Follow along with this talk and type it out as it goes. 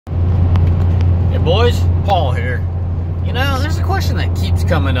boys, Paul here. You know, there's a question that keeps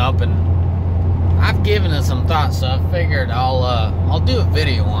coming up, and I've given it some thought, so I figured I'll do a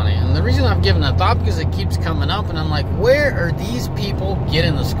video on it. And the reason I've given it thought because it keeps coming up, and I'm like, where are these people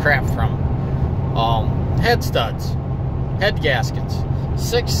getting this crap from? Head studs, head gaskets,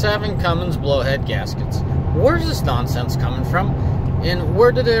 6-7 Cummins blow head gaskets. Where's this nonsense coming from, and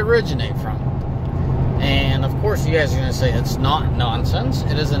where did it originate from? And of course, you guys are going to say it's not nonsense.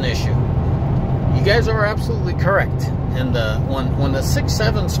 It is an issue. You guys are absolutely correct. And when the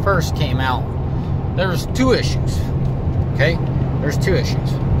 6-7s first came out, there's two issues. Okay, there's two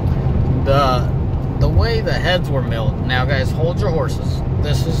issues. The way the heads were milled. Now, guys, hold your horses.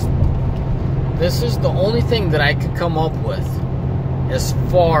 This is the only thing that I could come up with as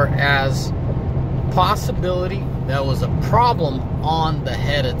far as possibility that was a problem on the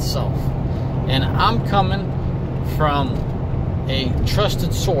head itself. And I'm coming from a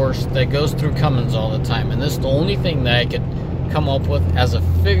trusted source that goes through Cummins all the time, and this is the only thing that I could come up with as a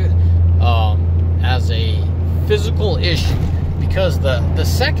physical issue. Because the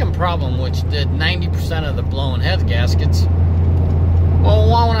second problem, which did 90% of the blown head gaskets, well,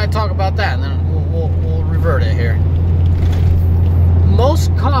 why don't I talk about that, and then we'll revert it here.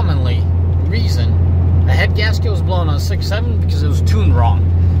 Most commonly, reason a head gasket was blown on a 6-7 because it was tuned wrong.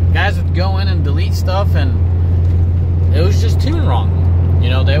 Guys would go in and delete stuff, and it was just tuned wrong. You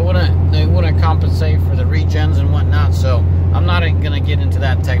know, they wouldn't compensate for the regens and whatnot. So I'm not gonna get into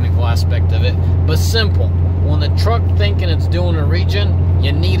that technical aspect of it. But simple, when the truck thinking it's doing a regen,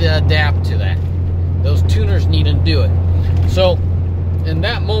 you need to adapt to that. Those tuners need to do it. So in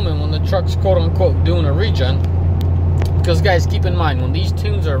that moment, when the truck's quote unquote doing a regen, because guys, keep in mind, when these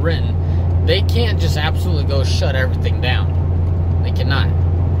tunes are written, they can't just absolutely go shut everything down. They cannot.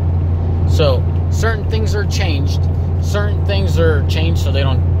 So certain things are changed. Certain things are changed so they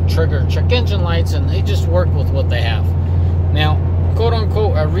don't trigger check engine lights, and they just work with what they have. Now, quote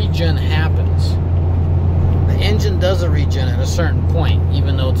unquote, a regen happens. The engine does a regen at a certain point,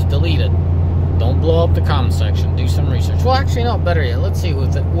 even though it's deleted. Don't blow up the comment section. Do some research. Well, actually, no, better yet, let's see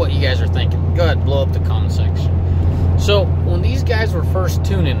what you guys are thinking. Go ahead, blow up the comment section. So when these guys were first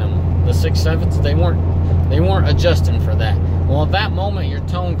tuning them, the 6-7s, they weren't adjusting for that. Well, at that moment, you're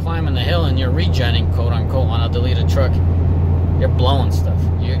towing, climbing the hill, and you're regenning, quote unquote, on a deleted truck. You're blowing stuff.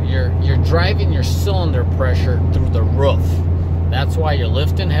 You're driving your cylinder pressure through the roof. That's why you're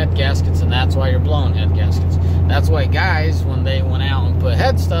lifting head gaskets, and that's why you're blowing head gaskets. That's why guys, when they went out and put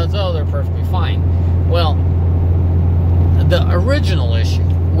head studs, oh, they're perfectly fine. Well, the original issue,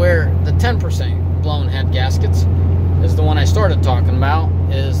 where the 10% blown head gaskets is the one I started talking about,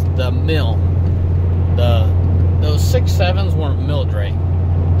 is the mill. Those 6-7s weren't milled right.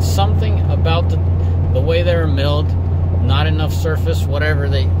 Something about the way they were milled, not enough surface, whatever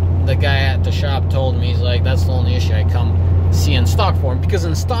the guy at the shop told me. He's like, that's the only issue I come see in stock form. Because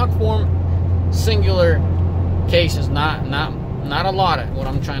in stock form, singular cases, not a lot of what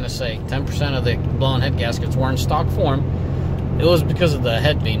I'm trying to say. 10% of the blown head gaskets were in stock form. It was because of the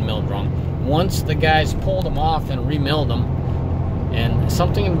head being milled wrong. Once the guys pulled them off and remilled them, and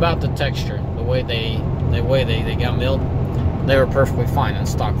something about the texture, the way they got milled, they were perfectly fine in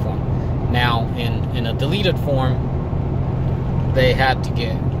stock form. Now, in a deleted form, they had to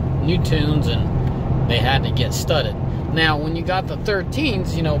get new tunes, and they had to get studded. Now, when you got the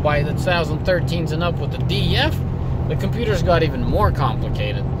 13s, you know, by the 2013s and up with the DEF, the computers got even more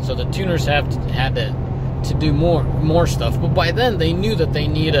complicated. So the tuners had to do more stuff. But by then, they knew that they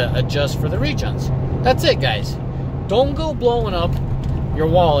need to adjust for the regens. That's it, guys. Don't go blowing up your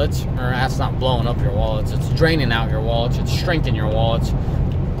wallets, or that's not blowing up your wallets, it's draining out your wallets, it's shrinking your wallets,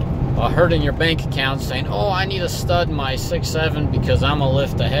 hurting your bank account, saying, oh, I need to stud my 6-7 because I'm gonna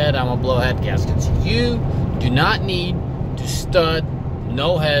lift the head, I'm gonna blow head gaskets. You do not need to stud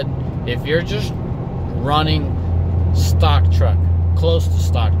no head if you're just running stock truck, close to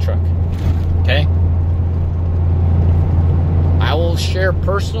stock truck. Okay, I will share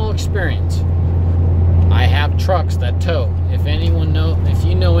personal experience. I have trucks that tow. If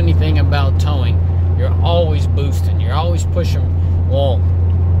you know anything about towing, you're always boosting. You're always pushing. Well,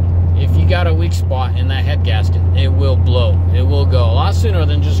 if you got a weak spot in that head gasket, it will blow. It will go a lot sooner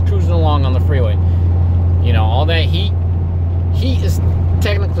than just cruising along on the freeway. You know, all that heat is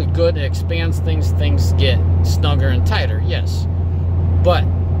technically good. It expands things. Things get snugger and tighter, yes. But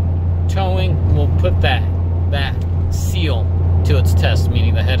towing will put that seal to its test,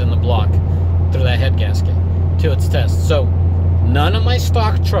 meaning the head and the block through that head gasket to its test. So none of my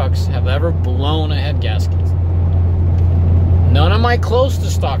stock trucks have ever blown a head gasket. None of my close to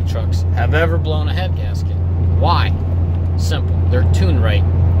stock trucks have ever blown a head gasket. Why? Simple. They're tuned right.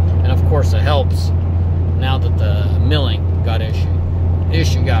 And of course, it helps now that the milling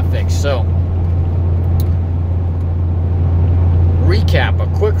issue got fixed. So, a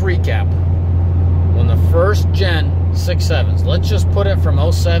quick recap. When the first gen 6.7s, let's just put it from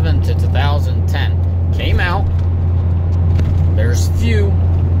 07 to 2010, came out, there's few,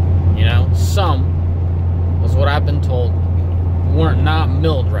 you know, some, was what I've been told, weren't not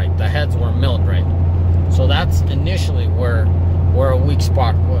milled right. The heads weren't milled right. So that's initially where a weak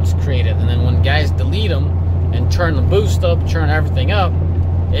spot was created. And then when guys delete them and turn the boost up, turn everything up,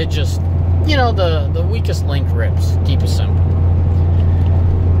 it just, you know, the weakest link rips. Keep it simple.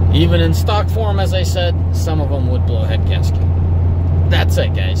 Even in stock form, as I said, some of them would blow head gasket. That's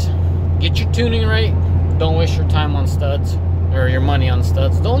it, guys. Get your tuning right. Don't waste your time on studs, or your money on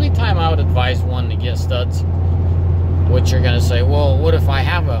studs. The only time I would advise one to get studs, which you're going to say, well, what if I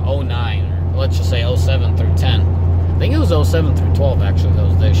have a 09, or let's just say 07 through 10. I think it was 07 through 12, actually, that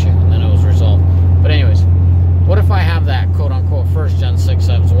was the issue, and then it was resolved. But anyways, what if I have that quote-unquote first-gen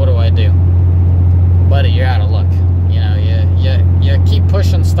 6.7s? What do I do? Buddy, you're out of luck. You know, you keep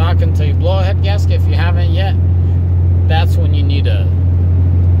pushing stock until you blow a head gasket. If you haven't yet, that's when you need to,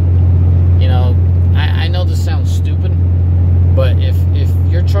 you know, I know this sounds stupid, but if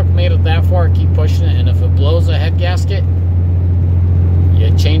your truck made it that far, keep pushing it, and if it blows a head gasket,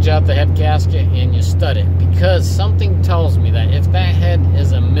 you change out the head gasket and you stud it, because something tells me that if that head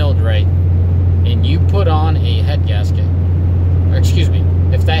isn't milled right and you put on a head gasket, or excuse me,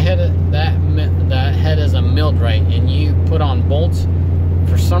 if that head isn't milled right and you put on bolts,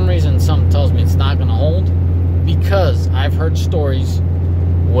 for some reason something tells me it's not going to hold, because I've heard stories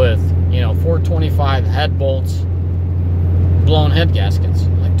with, you know, 425 head bolts blown head gaskets.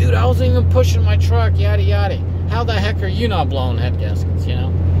 Like, dude, I wasn't even pushing my truck, yada yada. How the heck are you not blowing head gaskets, you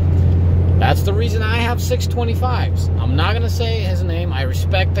know? That's the reason I have 625s. I'm not going to say his name. I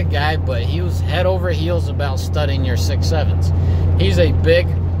respect the guy, but he was head over heels about studying your 6.7s. He's a big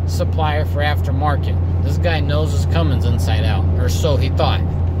supplier for aftermarket. This guy knows his Cummins inside out, or so he thought.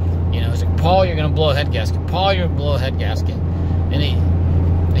 You know, he's like, Paul, you're going to blow a head gasket. Paul, you're going to blow a head gasket. And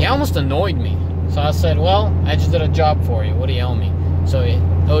he almost annoyed me. So I said, well, I just did a job for you. What do you owe me? So he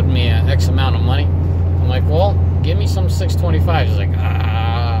owed me an X amount of money. I'm like, well, give me some 625s. He's like,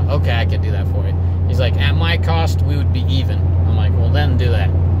 okay, I could do that for you. He's like, at my cost, we would be even. I'm like, well, then do that.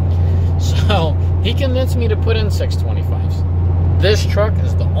 So he convinced me to put in 625s. This truck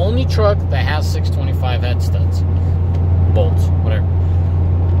is the only truck that has 625 head studs, bolts, whatever.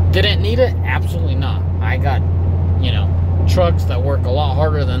 Did it need it? Absolutely not. I got, you know, trucks that work a lot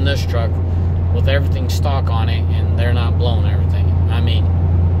harder than this truck with everything stock on it, and they're not blowing everything. I mean,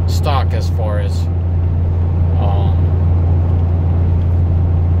 stock as far as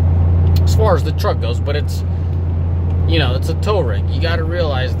the truck goes, but it's, you know, it's a tow rig. You got to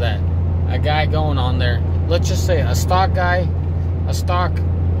realize that a guy going on there, let's just say a stock guy, a stock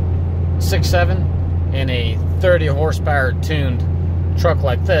 6.7 and a 30 horsepower tuned truck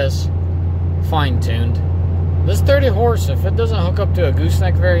like this, fine-tuned, this 30 horse, if it doesn't hook up to a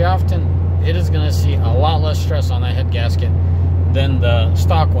gooseneck very often, it is going to see a lot less stress on that head gasket than the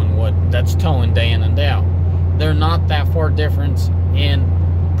stock one would that's towing day in and day out. They're not that far difference in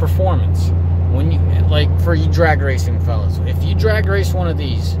performance. When you, like, for you drag racing fellas, if you drag race one of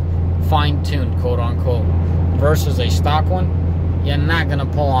these fine-tuned, quote-unquote, versus a stock one, you're not going to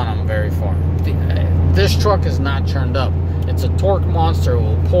pull on them very far. This truck is not churned up. It's a torque monster. It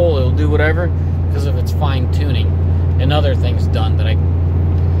will pull, it will do whatever, because of its fine-tuning and other things done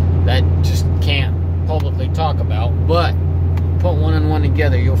that just can't publicly talk about. But put one and one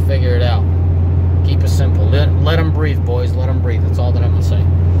together, you'll figure it out. Keep it simple. Let them breathe, boys. Let them breathe. That's all that I'm going to say.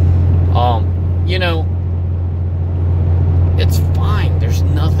 You know, it's fine. There's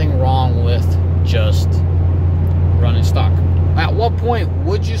nothing wrong with just running stock. At what point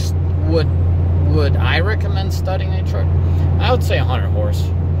would I recommend studying a truck? I would say 100 horse.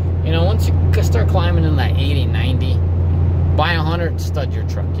 You know, once you start climbing in that 80, 90, buy 100, stud your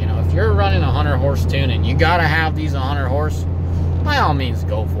truck. You know, if you're running 100 horse tune and you got to have these 100 horse, by all means,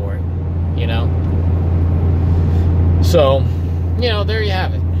 go for it. You know? So, you know, there you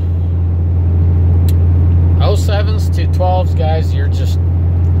have it. 07s to 12s, guys,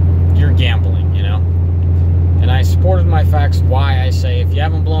 you're gambling, you know? And I supported my facts why I say if you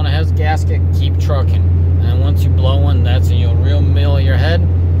haven't blown a head gasket, keep trucking. And then once you blow one, that's when you'll real mill your head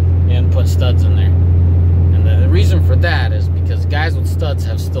and put studs in there. And the reason for that is because guys with studs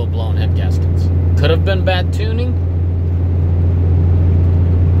have still blown head gaskets. Could have been bad tuning,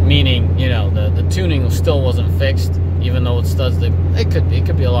 meaning, you know, the tuning still wasn't fixed, even though it's studs. It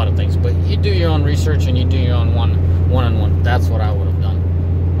could be a lot of things, but you do your own research and you do your own one-on-one. That's what I would have done.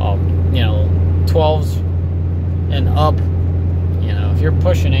 V12s and up, you know, if you're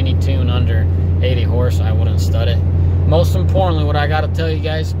pushing any tune under 80 horse, I wouldn't stud it. Most importantly, what I got to tell you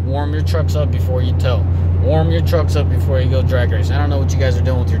guys, warm your trucks up before you tow. Warm your trucks up before you go drag race. I don't know what you guys are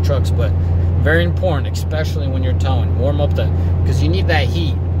doing with your trucks, but very important, especially when you're towing. Warm up because you need that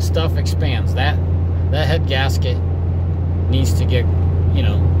heat. Stuff expands. That head gasket needs to get, you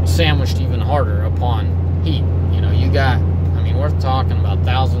know, sandwiched even harder upon heat. You know, you got, I mean, we're talking about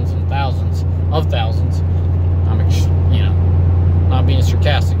thousands and thousands of thousands. I'm, you know, not being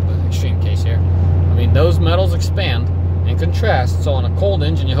sarcastic, but extreme case here. I mean, those metals expand and contrast. So on a cold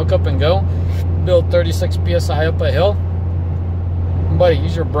engine, you hook up and go, build 36 psi up a hill. Buddy,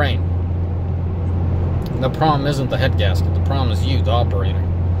 use your brain. The problem isn't the head gasket. The problem is you, the operator.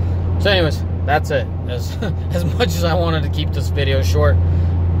 So anyways, that's it. As much as I wanted to keep this video short,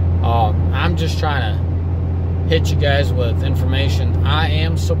 I'm just trying to hit you guys with information. I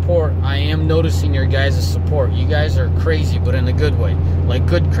am noticing your guys' support. You guys are crazy, but in a good way. Like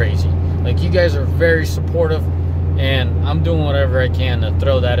good crazy. Like you guys are very supportive, and I'm doing whatever I can to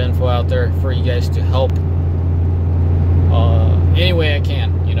throw that info out there for you guys to help any way I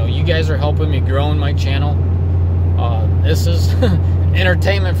can. You know, you guys are helping me grow in my channel. This is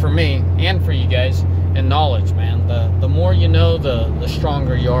entertainment for me and for you guys, and knowledge, man. The more you know, the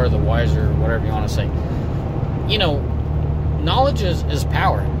stronger you are, the wiser, whatever you want to say. You know, knowledge is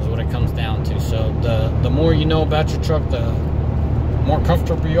power, is what it comes down to. So the more you know about your truck, the more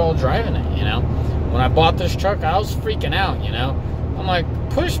comfortable you all driving it, you know. When I bought this truck, I was freaking out, you know. I'm like,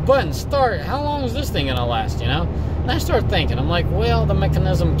 push button, start. How long is this thing gonna last, you know? And I start thinking, I'm like, well, the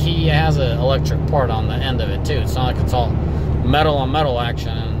mechanism key has an electric part on the end of it too. It's not like it's all metal on metal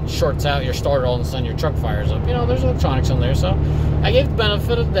action and shorts out your starter, all of a sudden your truck fires up. You know, there's electronics in there, so I gave the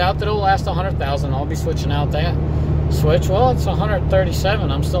benefit of the doubt that it'll last 100,000. I'll be switching out that switch. Well, it's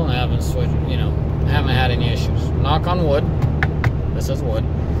 137. I'm still haven't switched, you know, haven't had any issues. Knock on wood. This is wood.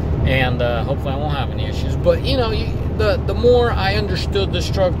 And hopefully I won't have any issues. But, you know, the more I understood this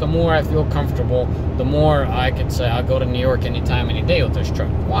truck, the more I feel comfortable, the more I could say I'll go to New York anytime, any day with this truck.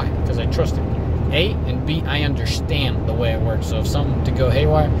 Why? Because I trust it. A, and B, I understand the way it works. So if something to go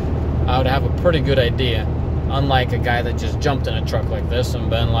haywire, I would have a pretty good idea. Unlike a guy that just jumped in a truck like this and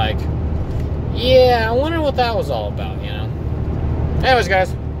been like, yeah, I wonder what that was all about, you know? Anyways,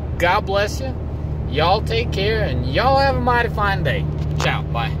 guys, God bless you. Y'all take care, and y'all have a mighty fine day. Ciao.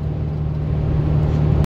 Bye.